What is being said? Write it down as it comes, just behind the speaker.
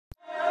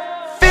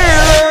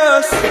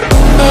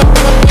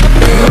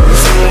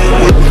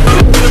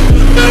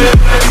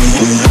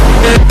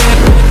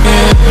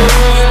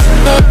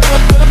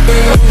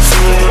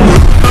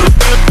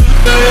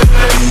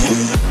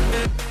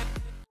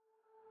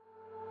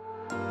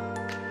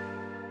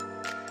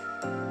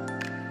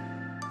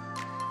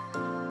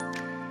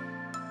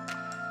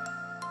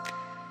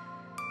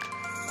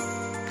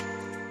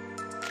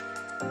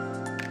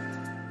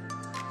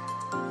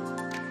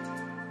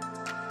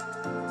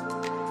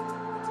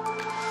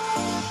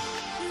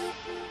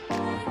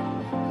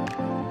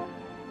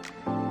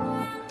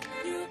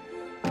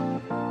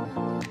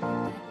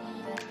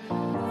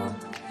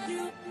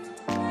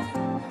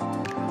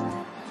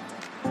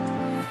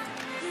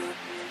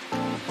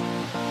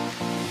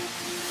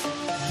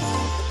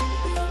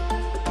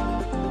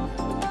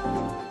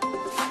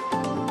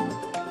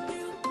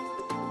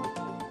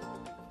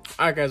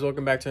Alright guys,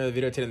 welcome back to another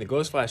video today on the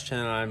Ghost Flash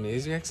channel.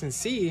 As you guys can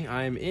see,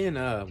 I'm in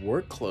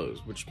work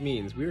clothes, which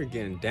means we are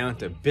getting down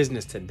to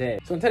business today.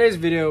 So in today's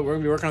video, we're going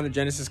to be working on the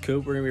Genesis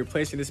Coupe. We're going to be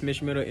replacing this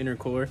Mishimoto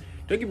intercooler.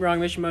 Don't get me wrong,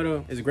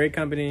 Mishimoto is a great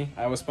company.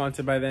 I was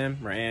sponsored by them,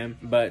 or am,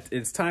 but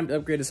it's time to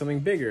upgrade to something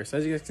bigger. So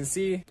as you guys can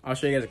see, I'll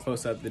show you guys a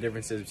close-up the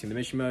differences between the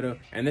Mishimoto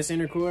and this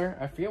intercooler.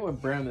 I forget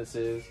what brand this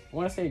is. I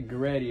want to say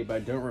Greddy, but I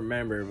don't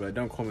remember, but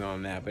don't quote me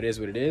on that, but it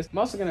is what it is. I'm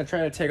also going to try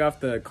to take off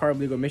the carb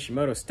legal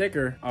Mishimoto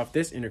sticker off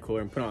this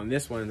intercooler and put on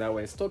this one. That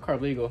way it's still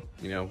carb legal,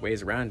 you know,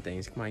 ways around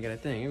things. Come on, I got a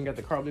thing. Even got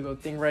the carb legal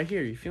thing right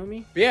here, you feel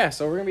me? But yeah,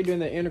 so we're gonna be doing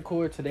the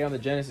intercooler today on the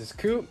Genesis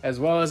Coupe, as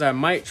well as I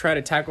might try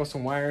to tackle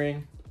some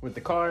wiring with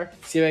the car,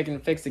 see if I can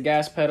fix the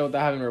gas pedal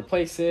without having to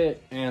replace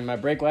it, and my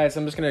brake lights.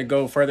 I'm just gonna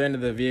go further into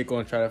the vehicle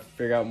and try to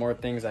figure out more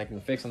things I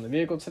can fix on the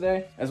vehicle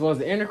today, as well as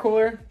the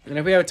intercooler. And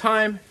if we have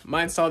time,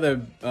 might install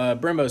the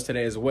Brembos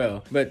today as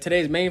well. But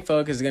today's main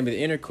focus is gonna be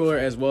the intercooler,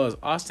 as well as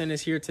Austin is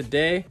here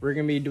today. We're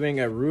gonna be doing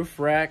a roof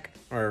rack,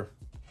 or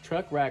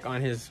truck rack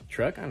on his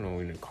truck. I don't know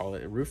what to call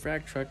it. A roof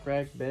rack, truck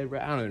rack, bed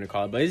rack. I don't know what to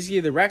call it. But as you see,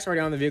 the rack's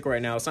already on the vehicle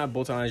right now. It's not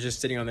bolted on. It's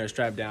just sitting on there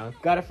strapped down.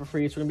 Got it for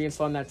free. So we're going to be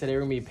installing that today. We're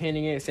going to be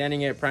painting it,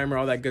 sanding it, primer,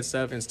 all that good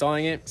stuff,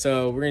 installing it.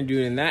 So we're going to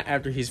do that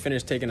after he's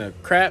finished taking a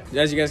crap.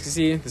 As you guys can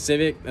see, the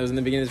Civic that was in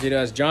the beginning of this video,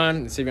 that's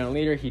John, the Civic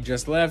leader. He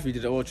just left. We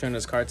did the oil change on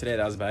his car today.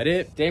 That was about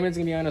it. Damon's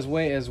going to be on his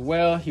way as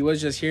well. He was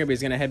just here, but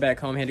he's going to head back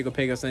home. He had to go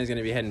pick up something. He's going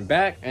to be heading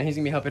back. And he's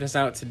going to be helping us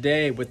out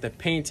today with the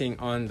painting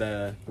on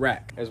the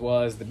rack, as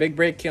well as the big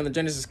brake kit on the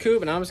Genesis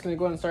Coupe. And I'm just going to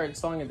go and start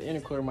installing the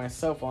intercooler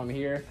myself while I'm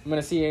here. I'm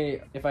gonna see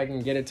if I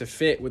can get it to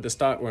fit with the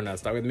stock, or not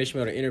stock, with the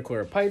Mishimoto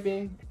intercooler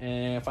piping.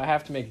 And if I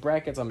have to make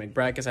brackets, I'll make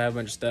brackets. I have a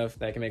bunch of stuff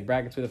that I can make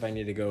brackets with if I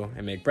need to go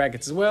and make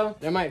brackets as well.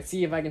 I might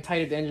see if I can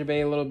tighten up the engine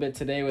bay a little bit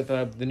today with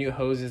the new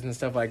hoses and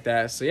stuff like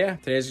that. So yeah,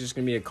 today's just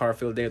gonna be a car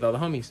filled day with all the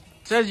homies.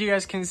 So as you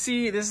guys can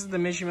see, this is the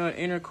Mishimoto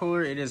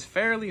intercooler. It is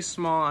fairly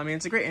small. I mean,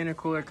 it's a great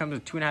intercooler. It comes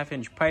with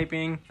 2.5-inch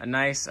piping, a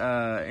nice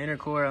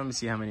intercooler. Let me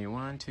see how many.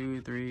 1,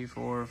 2, 3,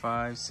 4,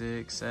 5,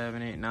 6,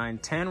 7, 8, 9,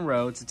 10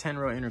 row. It's a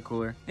 10-row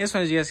intercooler. This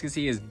one, as you guys can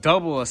see, is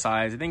double the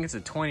size. I think it's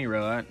a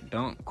 20-row.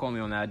 Don't quote me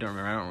on that. I don't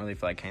remember. I don't really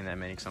feel like carrying that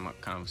many because I'm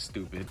kind of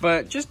stupid.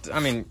 But just, I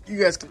mean, you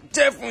guys can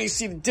definitely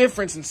see the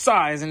difference in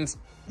size, and it's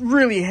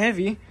really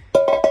heavy.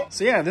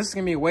 So yeah, this is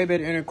gonna be a way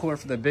better intercooler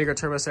for the bigger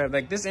turbo setup.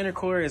 Like, this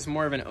intercooler is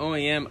more of an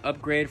OEM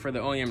upgrade for the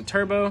OEM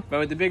turbo, but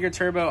with the bigger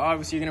turbo,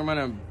 obviously you're gonna run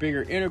a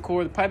bigger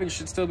intercooler. The piping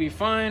should still be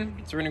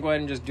fine. So we're gonna go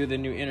ahead and just do the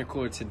new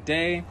intercooler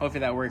today.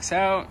 Hopefully that works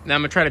out. Now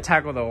I'm gonna try to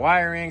tackle the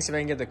wiring, see if I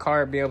can get the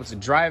car be able to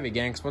drive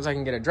again. Because once I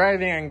can get it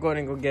driving, I can go ahead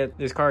and go get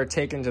this car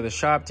taken to the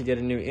shop to get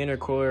a new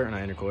intercooler, or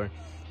not intercooler,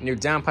 new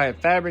downpipe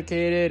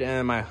fabricated,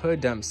 and my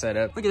hood dump set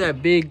up. Look at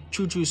that big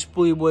choo-choo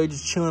spoolie boy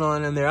just chilling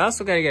on in there. I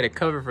also gotta get a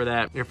cover for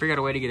that. Gotta figure out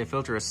a way to get a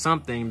filter or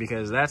something,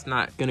 because that's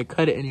not gonna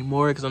cut it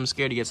anymore, because I'm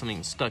scared to get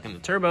something stuck in the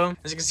turbo.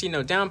 As you can see,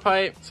 no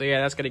downpipe. So yeah,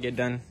 that's gonna get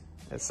done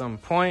at some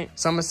point.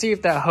 So I'm gonna see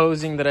if that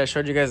hosing that I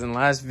showed you guys in the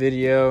last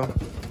video,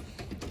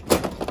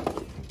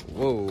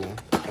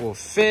 will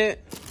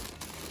fit.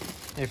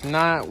 If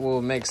not,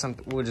 we'll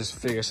just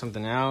figure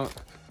something out.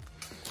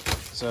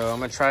 So I'm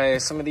gonna try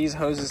some of these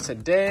hoses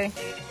today.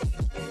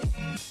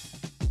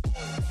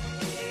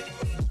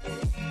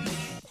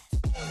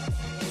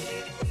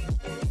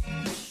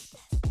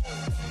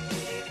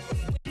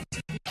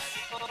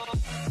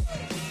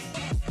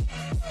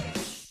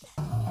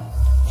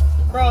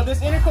 Bro, this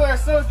intercooler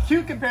is so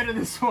cute compared to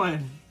this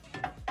one.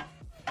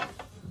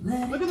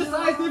 Look at the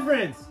size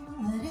difference.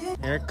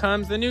 Here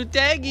comes the new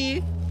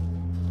Daggy.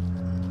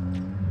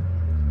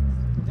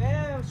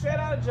 Damn, straight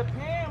out of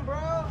Japan, bro.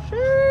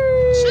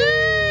 Sheesh.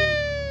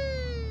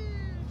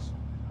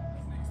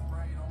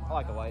 I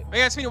like the white. We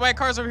got too many white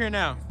cars over here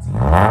now.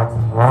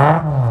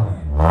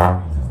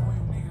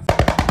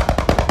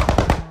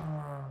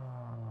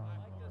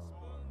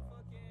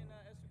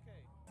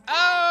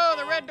 Oh,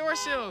 the red door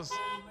sills.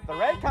 The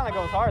red kind of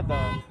goes hard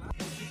though.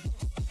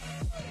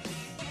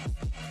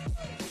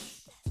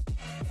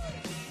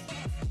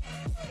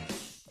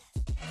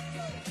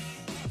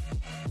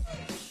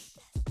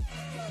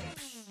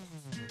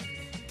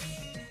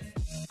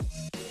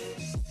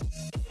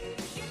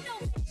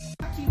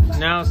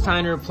 Now it's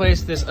time to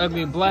replace this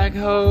ugly black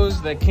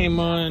hose that came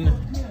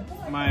on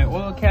my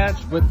oil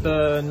catch with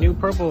the new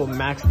purple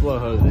Maxwell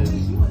hoses.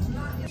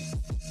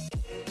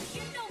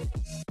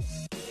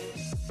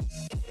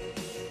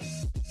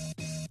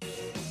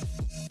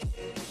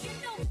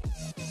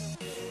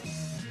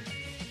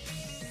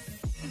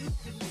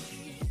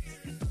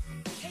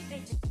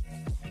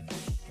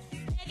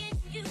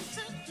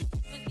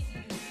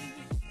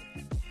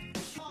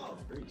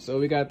 So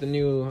we got the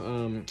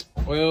new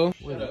oil,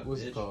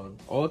 what's it called?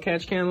 Oil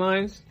catch can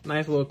lines.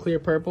 Nice little clear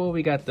purple.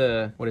 We got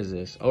the, what is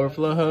this?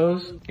 Overflow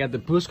hose. Got the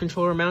boost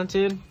controller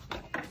mounted.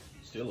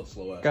 Still a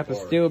slow ass Got the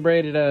car. steel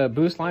braided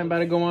boost line about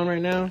to go on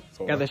right now.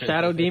 Got the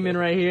Shadow Demon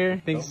right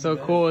here. Thinks it's so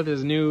cool with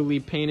his newly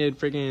painted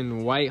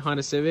freaking white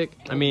Honda Civic.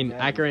 I mean,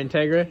 Acura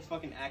Integra. His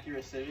fucking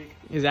Acura Civic.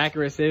 His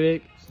Acura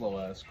Civic. Slow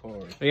ass car.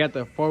 We got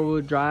the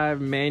 4-wheel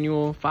drive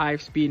manual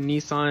 5-speed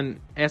Nissan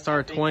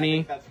SR20. I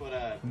think that's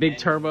what, big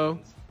turbo.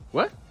 means.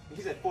 What?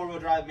 He said 4-wheel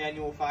drive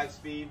manual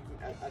 5-speed.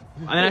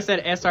 And then I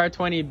said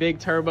SR20 big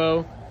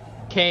turbo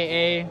KA.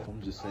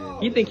 I'm just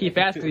saying. He think he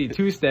fast because he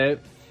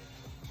 2-step.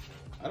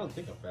 I don't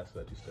think I'm fast for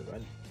that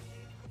 2-step.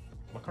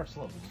 My car's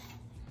slow.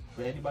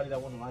 For anybody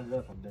that want to line it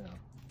up, I'm down.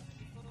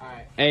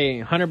 Alright.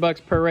 Hey,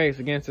 $100 per race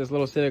against this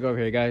little Civic over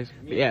here, guys.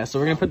 But yeah, so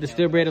we're gonna put the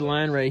steel braided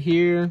line right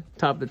here,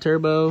 top the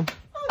turbo,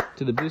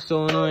 to the boost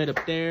solenoid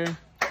up there.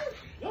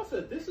 Y'all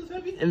said this is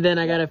heavy? And then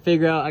I gotta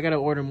figure out, I gotta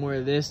order more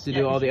of this to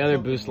do all the other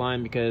boost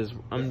line because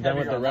I'm done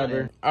with the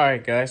rubber.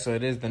 Alright guys, so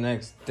it is the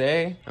next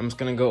day. I'm just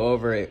gonna go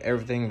over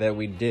everything that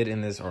we did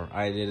in this, or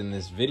I did in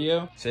this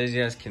video. So as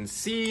you guys can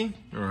see,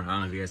 or I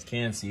don't know if you guys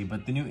can see,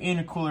 but the new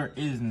intercooler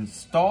is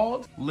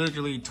installed.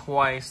 Literally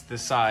twice the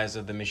size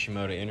of the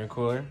Mishimoto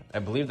intercooler. I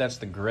believe that's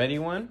the Greddy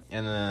one.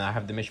 And then I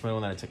have the Mishimoto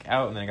one that I took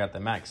out, and then I got the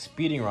Max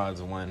Speeding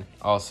Rods one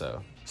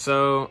also.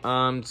 So,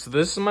 so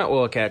this is my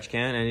oil catch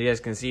can, and you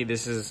guys can see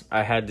this is,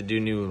 I had to do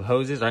new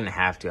hoses. I didn't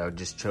have to, I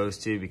just chose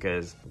to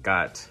because I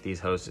got these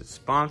hoses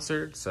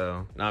sponsored.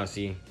 So,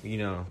 obviously, you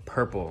know,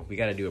 purple, we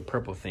gotta do a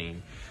purple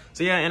theme.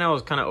 So yeah, and I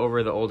was kind of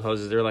over the old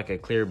hoses. They were like a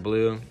clear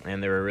blue,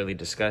 and they were really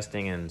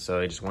disgusting, and so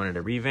I just wanted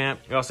to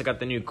revamp. We also got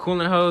the new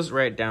coolant hose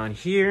right down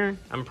here.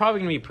 I'm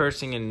probably gonna be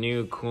purchasing a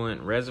new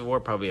coolant reservoir,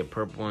 probably a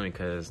purple one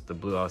because the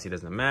blue obviously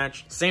doesn't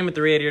match. Same with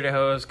the radiator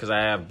hose, because I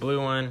have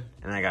blue one,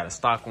 and I got a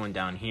stock one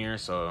down here,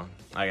 so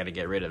I gotta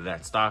get rid of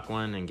that stock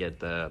one and get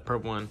the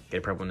purple one. Get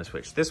a purple one to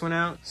switch this one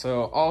out.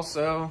 So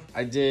also,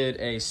 I did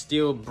a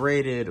steel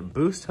braided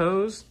boost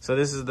hose. So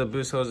this is the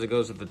boost hose that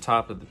goes with the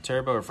top of the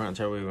turbo, or front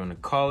turbo, we want to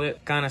call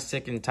it. Kind of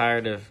sick and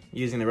tired of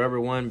using the rubber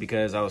one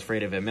because I was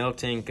afraid of it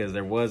melting, because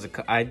there was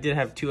I did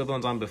have 2 other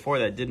ones on before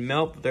that did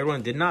melt. The third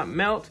one did not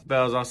melt, but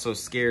I was also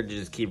scared to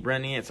just keep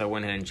running it, so I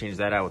went ahead and changed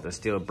that out with a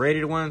steel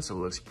braided one, so it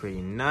looks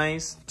pretty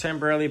nice.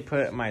 Temporarily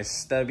put my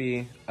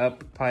stubby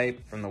up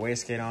pipe from the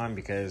wastegate on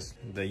because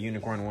the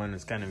unicorn one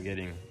is kind of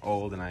getting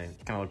old and I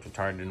kind of looked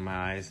retarded in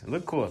my eyes. It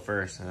looked cool at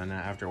first, and then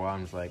after a while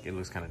I'm just like, it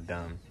looks kind of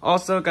dumb.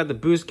 Also got the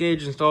boost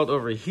gauge installed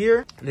over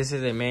here. This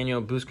is a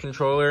manual boost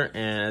controller,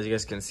 and as you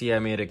guys can see, I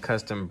made a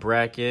custom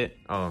bracket.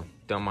 Oh,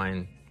 don't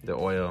mind the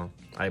oil.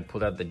 I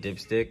pulled out the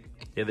dipstick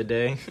the other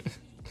day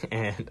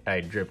and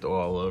I dripped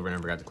oil all over and I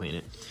forgot to clean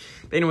it.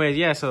 But anyways,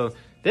 yeah, so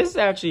this is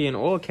actually an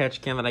oil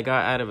catch can that I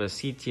got out of a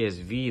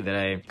CTSV that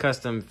I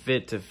custom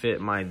fit to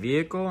fit my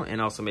vehicle, and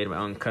also made my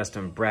own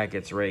custom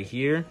brackets right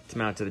here to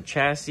mount to the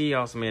chassis. I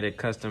also made a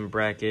custom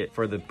bracket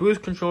for the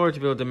boost controller to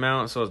be able to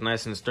mount so it's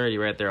nice and sturdy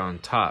right there on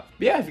top.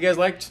 But yeah, if you guys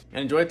liked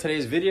and enjoyed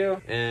today's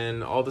video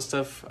and all the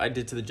stuff I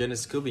did to the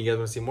Genesis Coupe, and you guys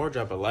want to see more,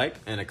 drop a like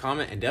and a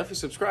comment, and definitely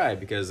subscribe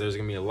because there's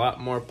gonna be a lot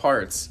more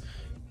parts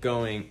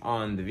going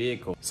on the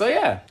vehicle. So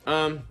yeah,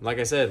 like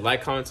I said,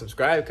 like, comment,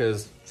 subscribe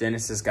because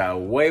Genesis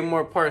got way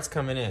more parts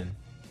coming in.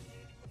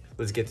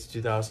 Let's get to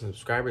 2,000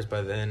 subscribers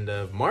by the end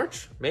of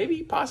March,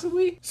 maybe,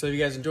 possibly. So if you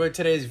guys enjoyed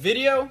today's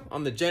video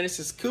on the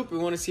Genesis Coupe, we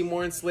want to see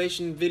more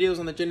installation videos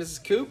on the Genesis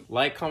Coupe.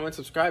 Like, comment,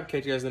 subscribe.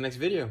 Catch you guys in the next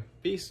video.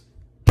 Peace.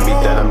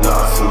 That I'm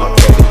lost,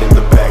 located in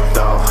the back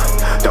door.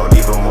 Don't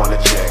even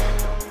wanna check.